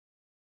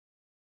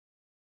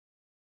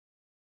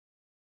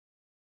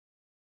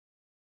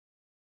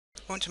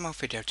Welcome to my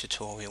video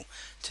tutorial.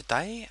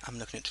 Today I'm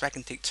looking at drag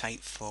and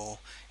dictate for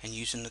and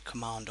using the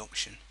command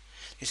option.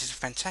 This is a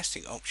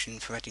fantastic option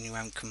for adding your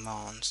own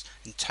commands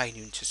and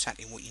tailoring to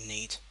exactly what you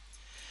need.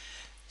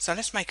 So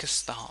let's make a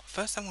start.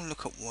 First I want to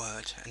look at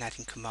Word and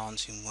adding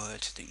commands in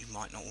Word that you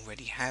might not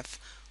already have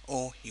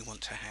or you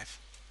want to have.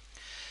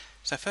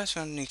 So first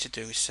thing I need to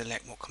do is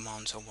select what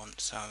commands I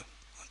want. So I'll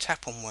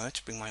tap on Word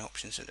to bring my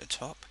options at the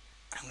top.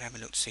 I'm going to have a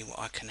look to see what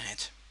I can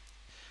add.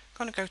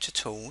 I'm going to go to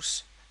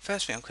Tools.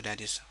 First thing I could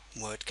add is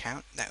word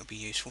count. That would be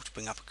useful to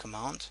bring up a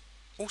command.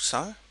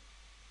 Also,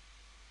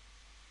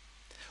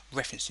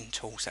 referencing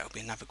tools, that would be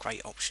another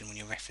great option when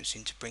you're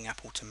referencing to bring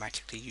up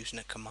automatically using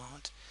a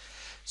command.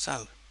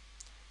 So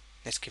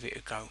let's give it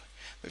a go.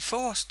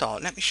 Before I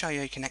start, let me show you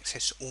how you can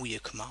access all your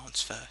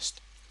commands first.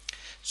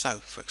 So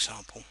for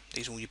example,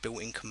 these are all your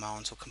built-in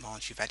commands or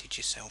commands you've added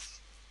yourself.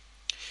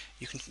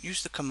 You can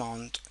use the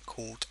command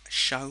called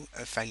show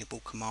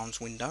available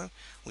commands window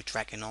with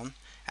dragging on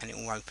and it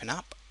will open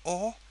up,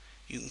 or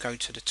you can go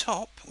to the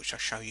top, which I'll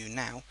show you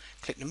now,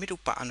 click the middle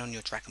button on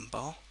your dragon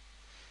bar,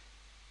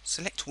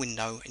 select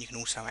window, and you can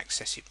also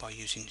access it by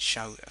using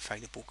show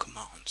available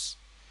commands.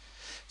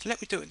 So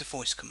let me do it with the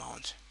voice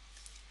command.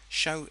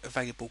 Show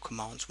available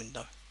commands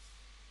window.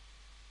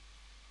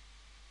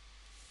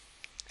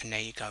 And there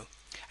you go.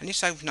 And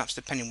this opens up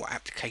depending on what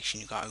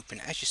application you got open.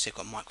 As you see, I've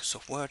got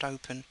Microsoft Word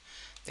open.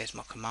 There's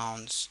my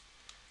commands,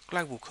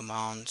 global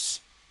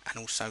commands, and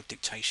also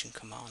dictation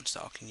commands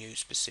that I can use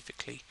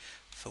specifically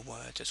for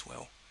Word as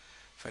well.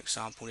 For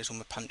example, there's all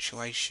my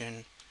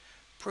punctuation,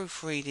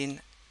 proofreading,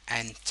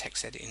 and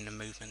text editing and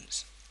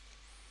movements.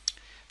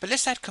 But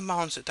let's add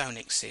commands that don't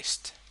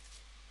exist.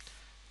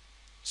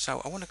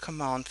 So I want a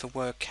command for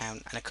word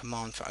count and a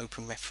command for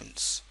open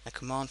reference, a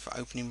command for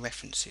opening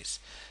references.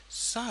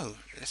 So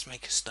let's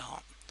make a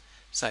start.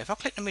 So if I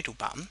click the middle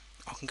button,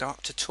 I can go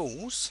up to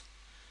Tools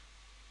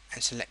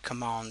and select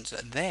commands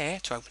there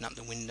to open up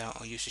the window.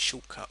 I'll use the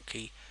shortcut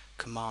key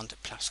Command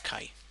plus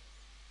K.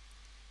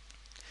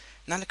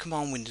 Now the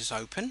command window is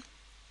open.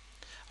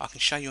 I can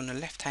show you on the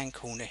left hand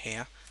corner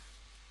here.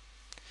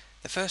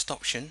 The first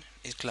option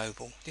is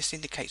global. This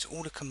indicates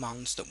all the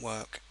commands that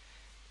work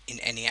in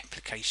any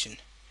application.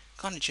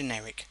 Kind of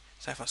generic.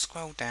 So if I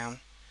scroll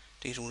down,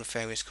 these are all the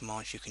various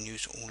commands you can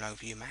use all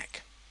over your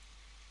Mac.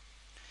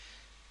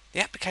 The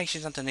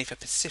applications underneath are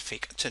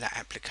specific to that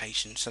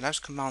application, so those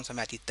commands I've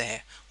added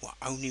there will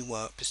only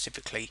work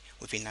specifically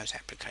within those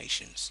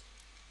applications.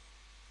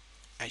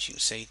 As you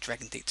can see,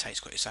 drag and dictate's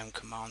got its own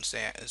commands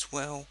there as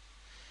well,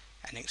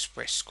 and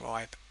express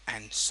scribe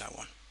and so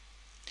on.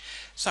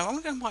 So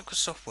I'm going to go to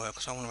Microsoft Word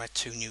because I want to add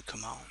two new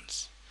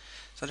commands.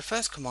 So the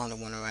first command I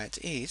want to add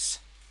is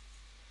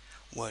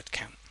word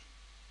count.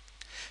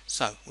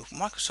 So with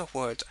Microsoft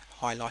Word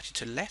highlighted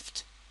to the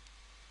left,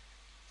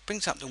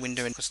 brings up the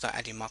window and I start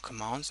adding my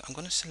commands. I'm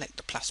going to select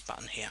the plus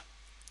button here,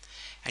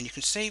 and you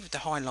can see with the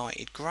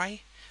highlighted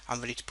grey I'm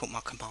ready to put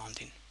my command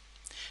in.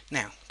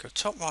 Now go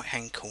top right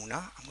hand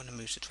corner, I'm going to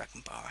move the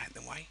dragon bar out of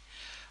the way.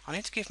 I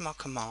need to give my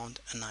command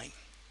a name,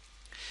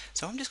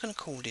 so I'm just going to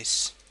call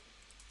this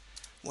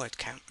word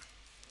count.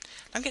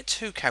 Don't get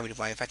too carried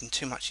away of adding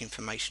too much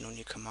information on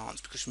your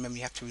commands, because remember,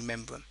 you have to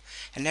remember them,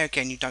 and there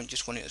again you don't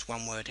just want it as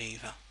one word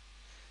either,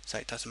 so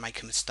it doesn't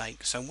make a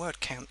mistake. So word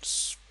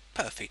count's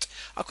perfect.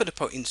 I could have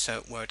put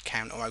insert word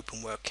count or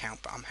open word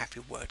count, but I'm happy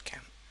with word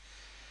count.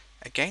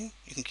 Again,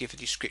 you can give a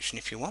description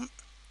if you want.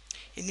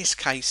 In this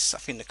case I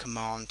think the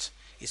command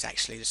is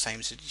actually the same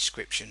as the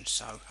description,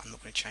 so I'm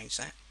not going to change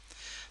that.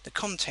 The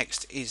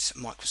context is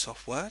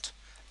Microsoft Word.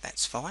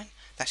 That's fine.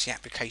 That's the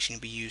application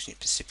you'll be using it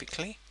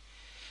specifically.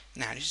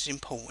 Now this is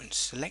important.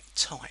 Select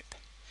type.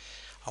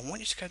 I want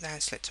you to go down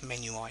and select a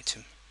menu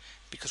item,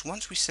 because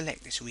once we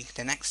select this we can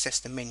then access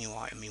the menu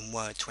item in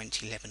Word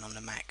 2011 on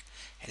the Mac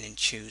and then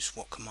choose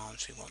what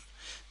commands we want.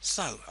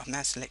 So I've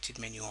now selected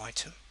menu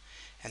item,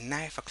 and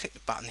now if I click the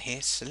button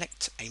here,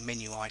 select a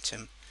menu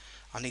item,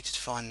 I need to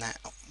find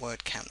that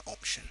word count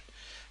option.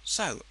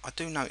 So I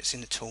do know it's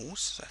in the tools,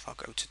 so if I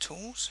go to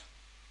tools,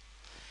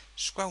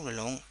 scroll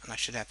along, and I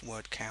should have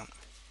word count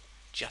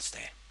just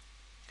there.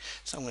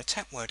 So I'm going to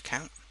tap word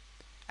count,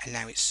 and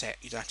now it's set.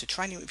 You don't have to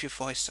train it with your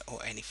voice or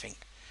anything.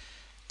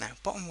 Now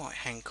bottom right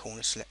hand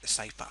corner, select the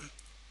save button,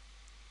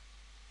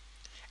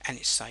 and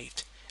it's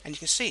saved. And you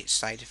can see it's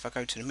saved. If I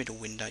go to the middle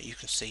window you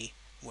can see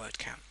word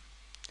count.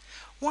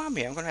 While I'm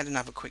here, I'm going to add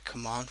another quick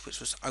command, which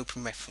was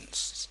open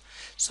references.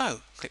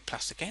 So click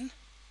plus again.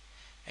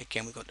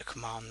 Again we've got the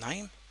command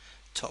name,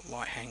 top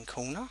right hand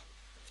corner.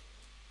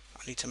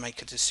 I need to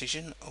make a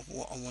decision of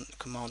what I want the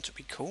command to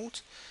be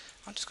called.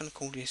 I'm just going to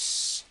call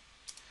this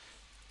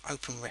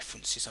open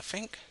references. I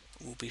think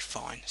will be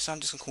fine. So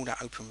I'm just going to call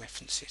that open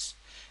references.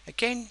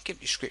 Again, give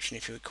a description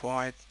if you're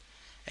required.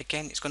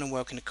 Again, it's going to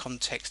work in the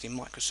context in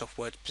Microsoft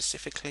Word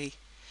specifically.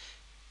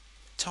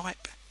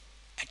 Type.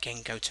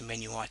 Again, go to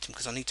menu item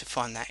because I need to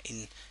find that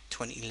in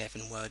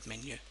 2011 Word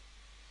menu.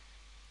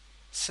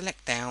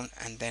 Select down,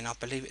 and then I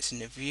believe it's in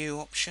the view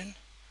option,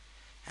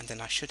 and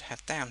then I should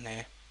have down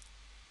there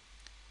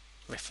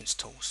reference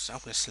tools. So I'm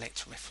going to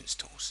select reference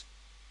tools.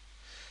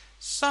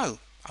 So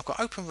I've got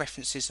open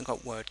references and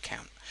got word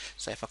count.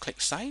 So if I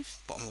click save,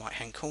 bottom right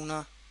hand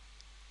corner,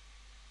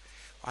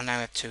 I now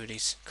have two of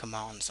these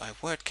commands. I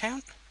have word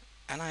count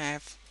and I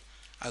have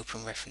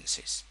open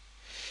references.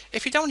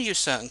 If you don't want to use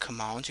certain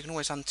commands, you can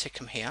always untick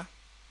them here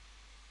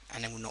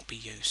and they will not be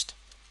used.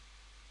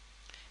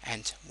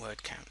 And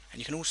word count. And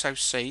you can also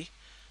see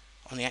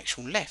on the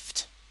actual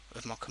left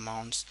of my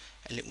commands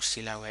a little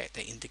silhouette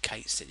that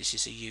indicates that this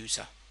is a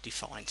user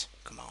defined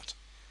command.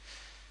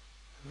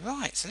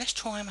 Right, so let's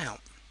try them out.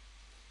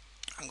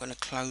 I'm going to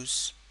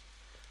close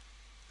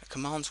the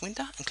commands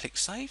window and click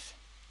save.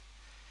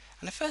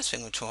 And the first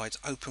thing we'll try is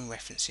open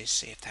references,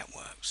 see if that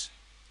works.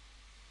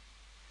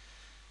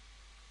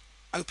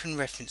 Open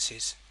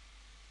references,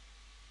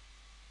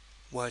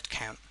 word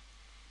count,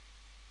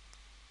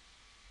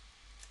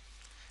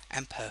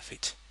 and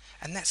perfect.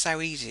 And that's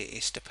how easy it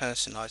is to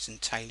personalise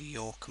and tailor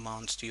your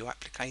commands to your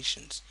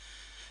applications.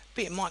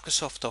 Be it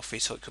Microsoft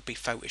Office or it could be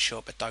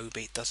Photoshop,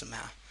 Adobe, it doesn't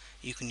matter.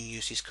 You can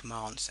use these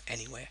commands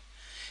anywhere.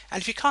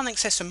 And if you can't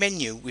access a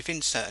menu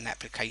within certain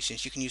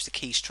applications, you can use the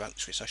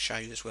keystrokes, which I'll show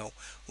you as well,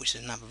 which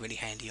is another really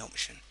handy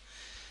option.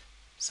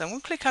 So we'll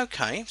click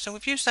OK. So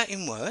we've used that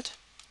in Word.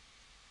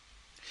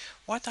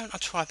 Why don't I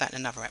try that in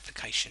another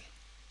application?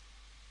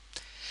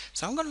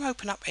 So I'm going to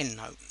open up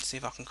EndNote and see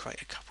if I can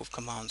create a couple of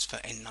commands for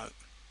EndNote.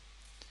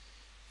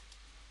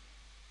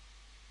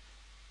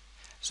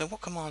 So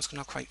what commands can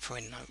I create for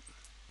EndNote?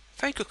 A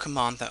very good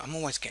command that I'm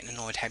always getting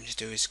annoyed having to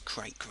do is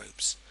create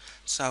groups.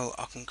 So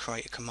I can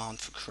create a command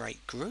for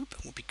create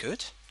group, would be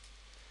good.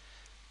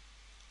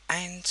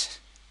 And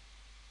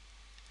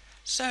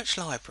search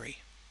library.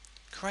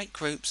 Create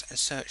groups and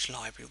search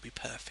library will be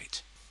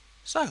perfect.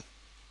 So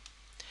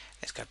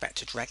let's go back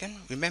to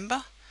Dragon.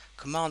 Remember,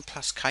 Command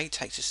plus K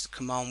takes us to the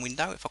command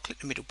window. If I click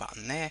the middle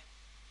button there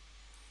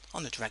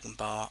on the Dragon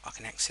bar, I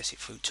can access it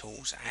through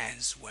tools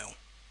as well.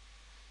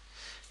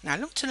 Now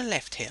look to the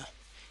left here.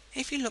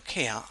 If you look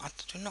here, I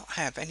do not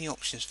have any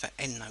options for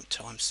EndNote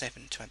times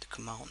 7 to add the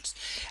commands.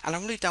 And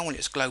I really don't want it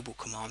as global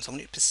commands, I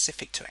want it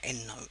specific to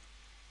EndNote.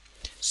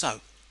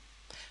 So,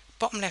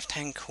 bottom left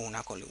hand corner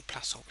I've got a little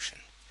plus option.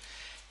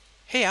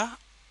 Here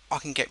I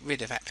can get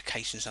rid of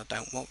applications I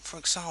don't want. For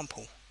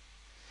example,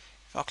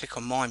 if I click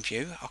on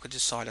MindView, I could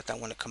decide I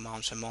don't want the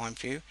commands for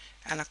MindView,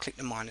 and I click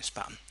the minus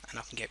button and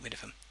I can get rid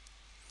of them.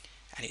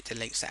 And it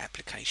deletes that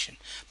application.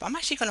 But I'm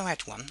actually going to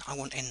add one. I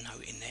want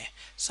EndNote in there.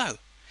 So,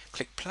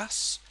 click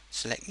plus,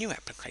 select new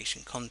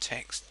application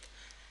context,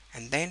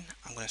 and then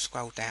I'm going to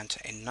scroll down to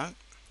EndNote,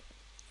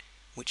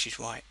 which is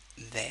right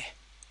there.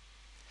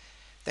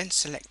 Then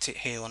select it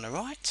here on the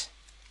right,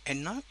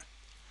 EndNote,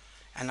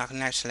 and I can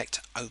now select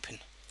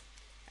open.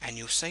 And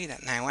you'll see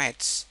that now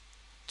adds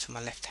to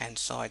my left hand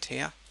side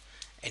here,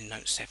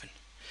 EndNote 7.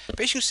 But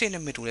as you can see in the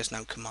middle there's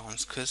no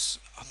commands because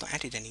I've not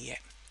added any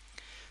yet.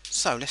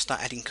 So let's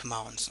start adding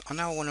commands. I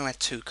know I want to add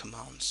two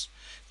commands.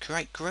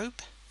 Create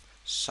group.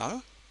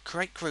 So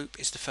create group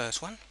is the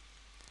first one.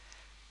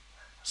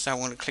 So I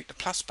want to click the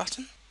plus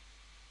button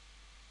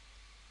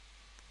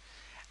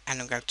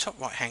and I'll go top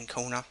right hand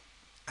corner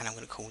and I'm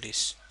going to call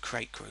this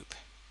create group.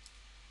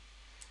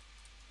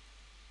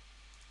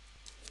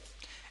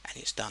 And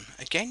it's done.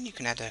 Again, you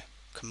can add a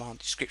command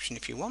description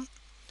if you want.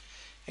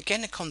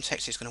 Again, the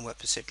context is going to work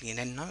specifically in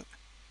EndNote.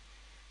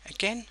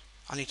 Again,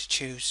 I need to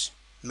choose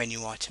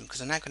menu item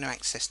because I'm now going to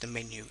access the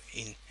menu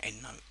in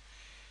EndNote.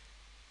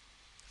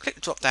 Click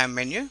the drop down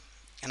menu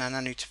and I now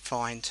need to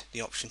find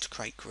the option to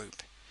create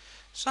group.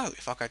 So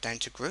if I go down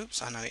to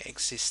groups, I know it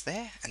exists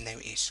there and there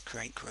it is,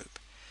 create group.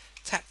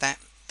 Tap that,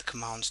 the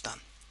command's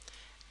done.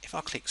 If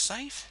I click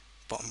save,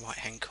 bottom right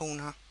hand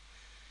corner,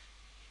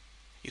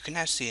 you can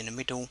now see in the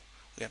middle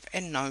we have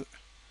EndNote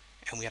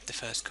and we have the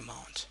first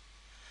command.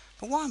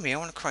 But while I'm here, I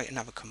want to create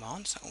another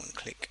command, so I want to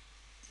click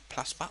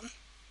plus button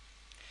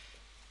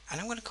and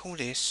I'm going to call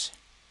this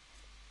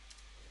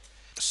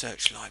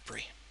search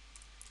library.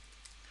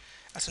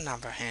 That's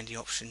another handy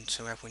option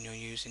to have when you're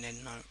using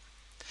EndNote.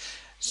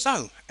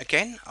 So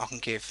again, I can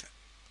give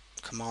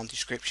command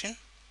description.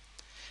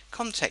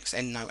 Context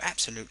EndNote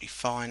absolutely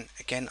fine.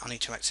 Again, I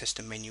need to access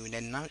the menu in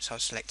EndNote, so I'll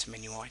select a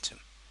menu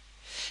item.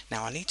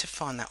 Now I need to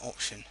find that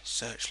option,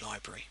 search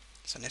library.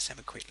 So let's have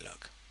a quick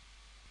look.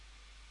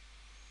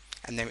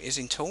 And there it is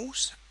in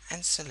tools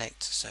and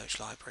select search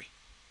library.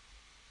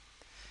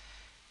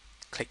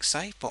 Click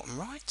save, bottom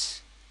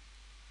right.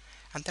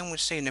 And then we'll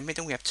see in the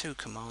middle we have two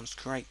commands,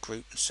 create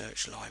group and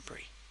search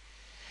library.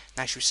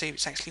 Now as you see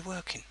it's actually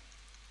working.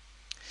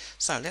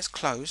 So let's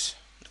close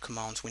the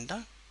commands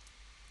window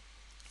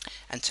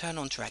and turn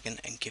on Dragon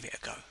and give it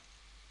a go.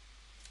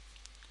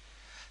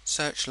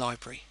 Search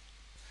library.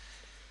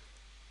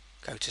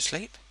 Go to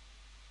sleep.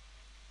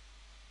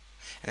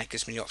 And that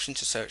gives me the option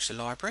to search the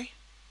library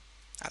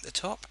at the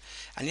top.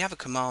 And the other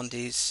command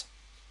is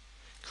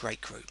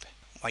create group.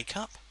 Wake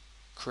up,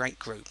 create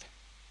group.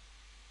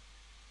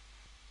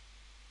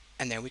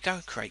 And there we go,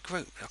 create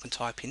group. I can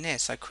type in there.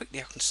 So quickly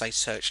I can say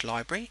search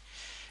library.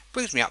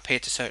 Brings me up here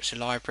to search the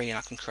library and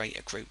I can create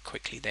a group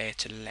quickly there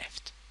to the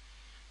left.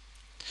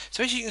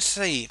 So as you can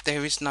see,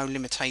 there is no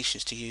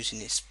limitations to using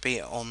this, be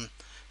it on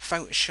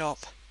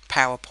Photoshop,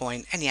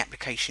 PowerPoint, any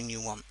application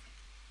you want.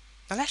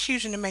 Now that's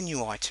using the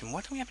menu item.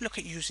 Why don't we have a look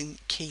at using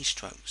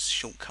keystrokes,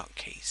 shortcut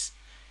keys?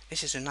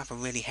 This is another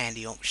really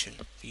handy option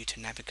for you to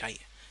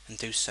navigate and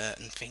do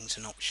certain things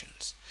and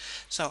options.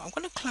 So I'm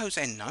going to close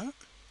EndNote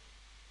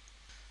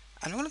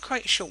and I'm going to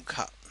create a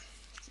shortcut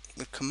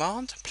with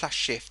Command plus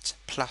Shift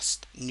plus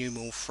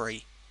numeral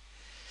 3,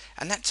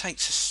 and that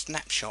takes a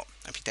snapshot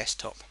of your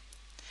desktop.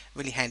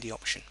 Really handy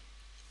option.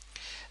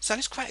 So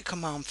let's create a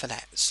command for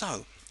that.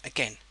 So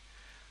again,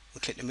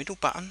 we'll click the middle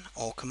button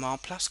or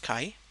Command plus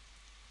K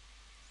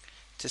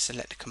to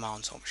select the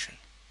commands option.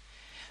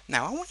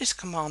 Now I want this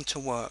command to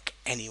work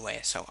anywhere,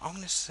 so I'm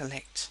going to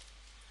select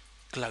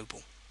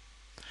global.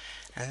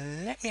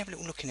 And let me have a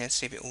little look in there to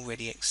see if it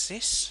already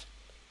exists.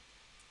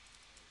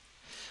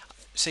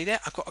 See there,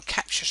 I've got a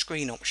capture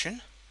screen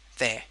option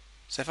there.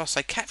 So if I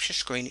say capture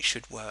screen, it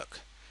should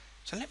work.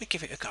 So let me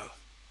give it a go.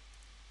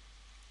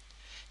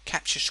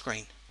 Capture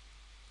screen.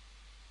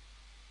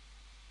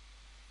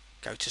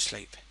 Go to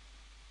sleep.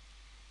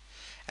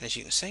 And as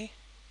you can see,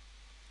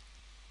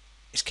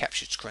 it's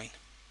captured screen.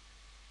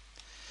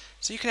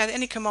 So you can add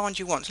any command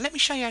you want. So let me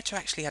show you how to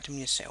actually add them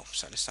yourself.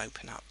 So let's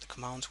open up the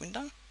commands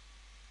window.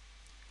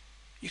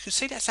 You can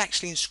see that's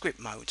actually in script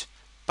mode,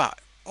 but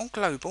on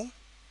global,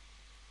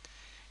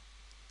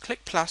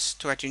 click plus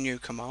to add your new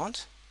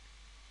command.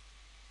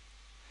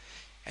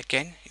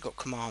 Again, you've got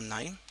command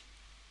name.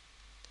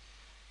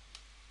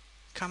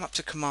 Come up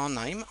to command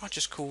name. I'll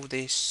just call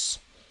this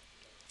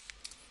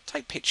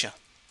take picture.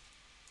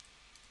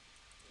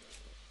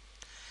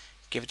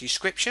 Give a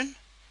description.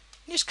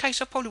 In this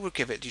case, I probably would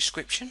give it a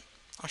description.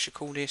 I should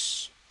call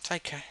this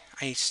take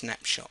a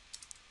snapshot.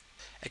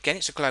 Again,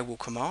 it's a global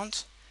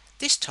command.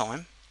 This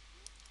time,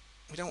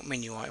 we don't want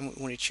menu item,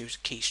 we want to choose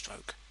a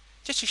keystroke,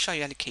 just to show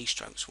you how the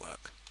keystrokes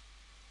work.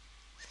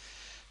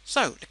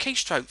 So, the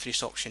keystroke for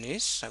this option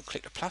is, so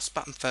click the plus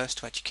button first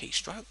to add your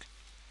keystroke.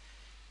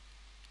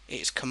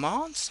 It is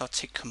command, so I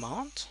tick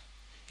command.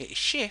 It is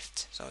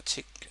shift, so I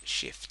tick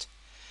shift.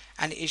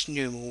 And it is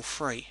numeral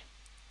 3.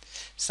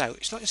 So,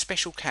 it's not in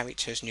special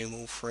characters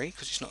numeral 3,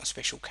 because it's not a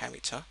special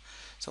character.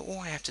 So all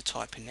I have to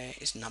type in there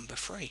is number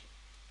 3.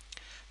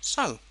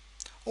 So,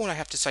 all I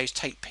have to say is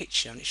take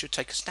picture, and it should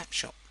take a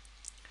snapshot.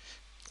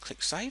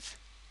 Click save.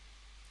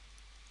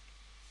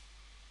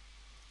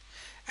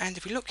 And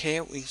if we look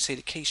here, we can see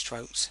the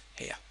keystrokes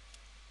here.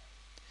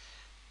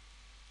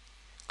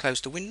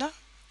 Close the window,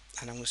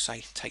 and I'm going to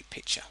say take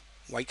picture.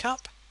 Wake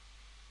up,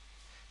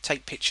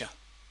 take picture.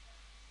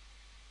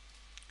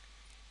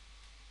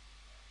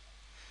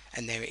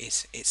 And there it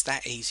is. It's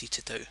that easy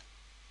to do.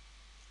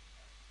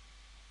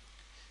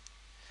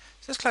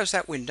 So let's close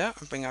that window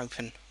and bring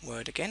open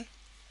Word again.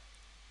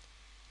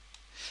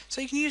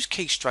 So you can use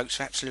keystrokes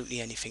for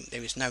absolutely anything.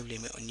 There is no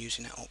limit on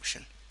using that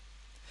option.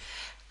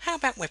 How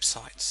about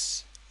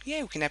websites?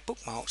 Yeah, we can add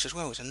bookmarks as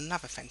well as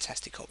another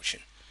fantastic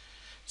option.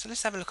 So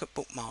let's have a look at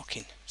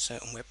bookmarking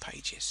certain web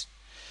pages.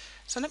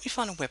 So let me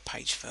find a web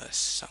page first.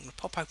 So I'm going to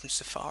pop open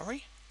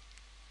Safari.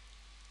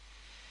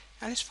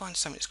 And let's find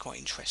something that's quite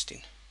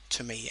interesting,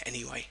 to me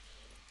anyway.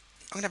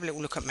 I'm going to have a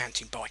little look at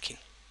mountain biking.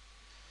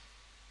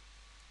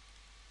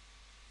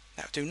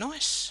 That'll do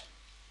nice.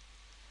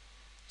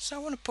 So I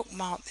want to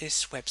bookmark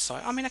this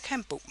website. I mean, I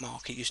can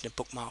bookmark it using the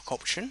bookmark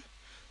option,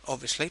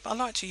 obviously, but I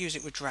like to use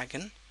it with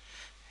Dragon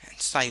and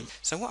save.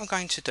 So what I'm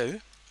going to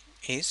do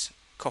is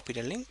copy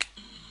the link,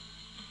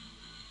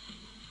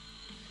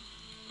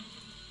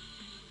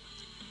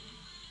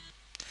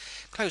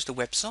 close the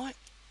website,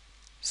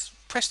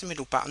 press the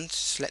middle button to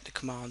select the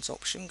commands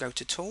option, go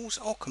to tools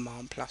or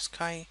command plus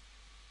K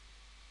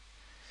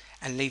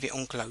and leave it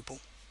on global.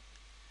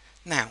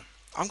 Now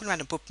I'm going to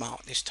add a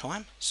bookmark this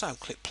time, so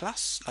click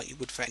plus like you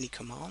would for any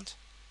command,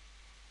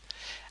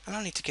 and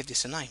I need to give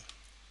this a name.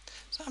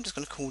 So I'm just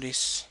going to call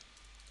this,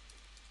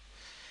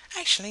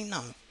 actually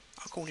no,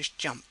 I'll call this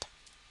jump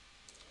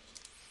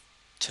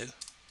to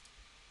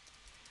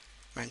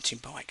mountain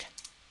bike.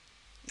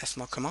 That's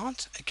my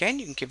command. Again,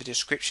 you can give a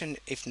description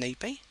if need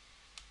be.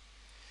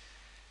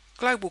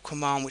 Global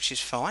command, which is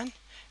fine.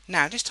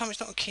 Now this time it's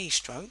not a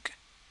keystroke.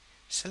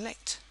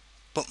 Select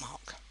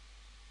bookmark.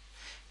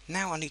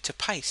 Now I need to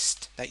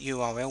paste that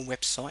URL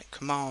website,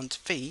 command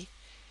V,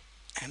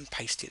 and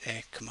paste it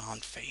there,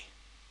 command V.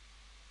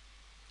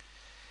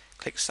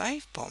 Click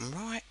save, bottom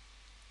right,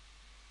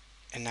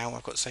 and now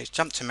I've got to say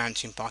jump to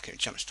mountain bike, and it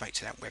jumps straight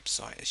to that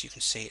website. As you can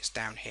see, it's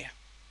down here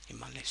in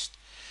my list.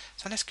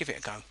 So let's give it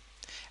a go.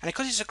 And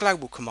because it's a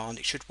global command,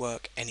 it should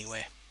work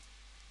anywhere.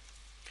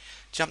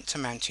 Jump to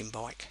mountain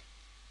bike.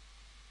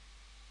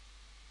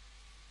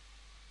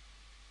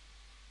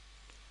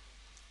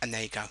 And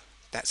there you go.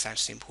 That's how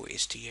simple it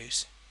is to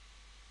use.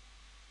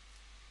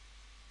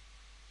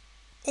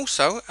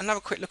 Also, another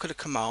quick look at the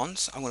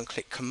commands. I'm going to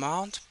click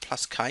Command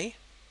plus K.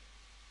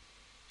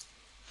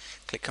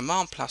 Click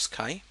Command plus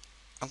K.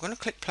 I'm going to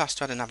click plus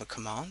to add another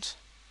command.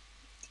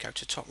 Go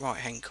to top right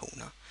hand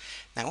corner.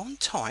 Now on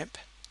type,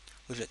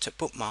 we've looked at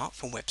bookmark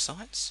for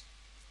websites.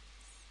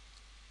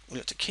 We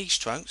looked at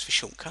keystrokes for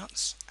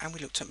shortcuts, and we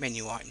looked at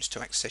menu items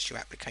to access your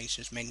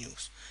application's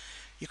menus.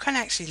 You can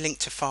actually link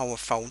to file or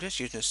folders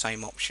using the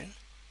same option.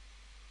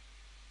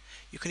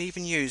 You can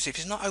even use, if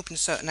it's not open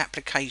certain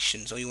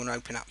applications or you want to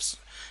open up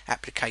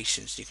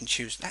applications, you can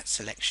choose that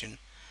selection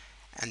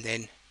and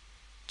then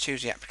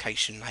choose the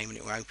application name and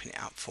it will open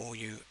it up for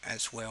you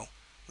as well,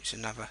 which is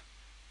another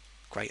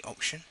great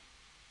option.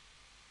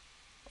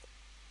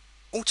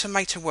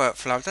 Automate a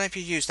workflow. I don't know if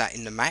you use that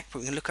in the Mac, but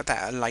we can look at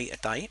that at a later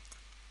date.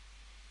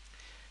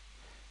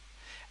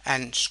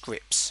 And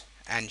scripts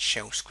and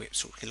shell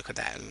scripts, we can look at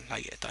that at a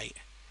later date.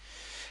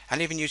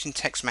 And even using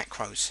text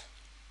macros,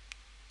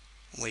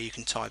 where you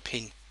can type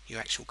in your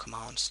actual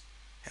commands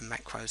and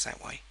macros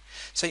that way.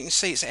 So you can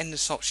see it's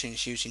endless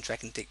options using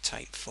drag and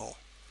dictate for.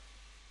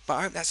 But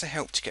I hope that's a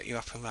help to get you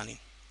up and running.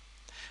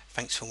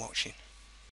 Thanks for watching.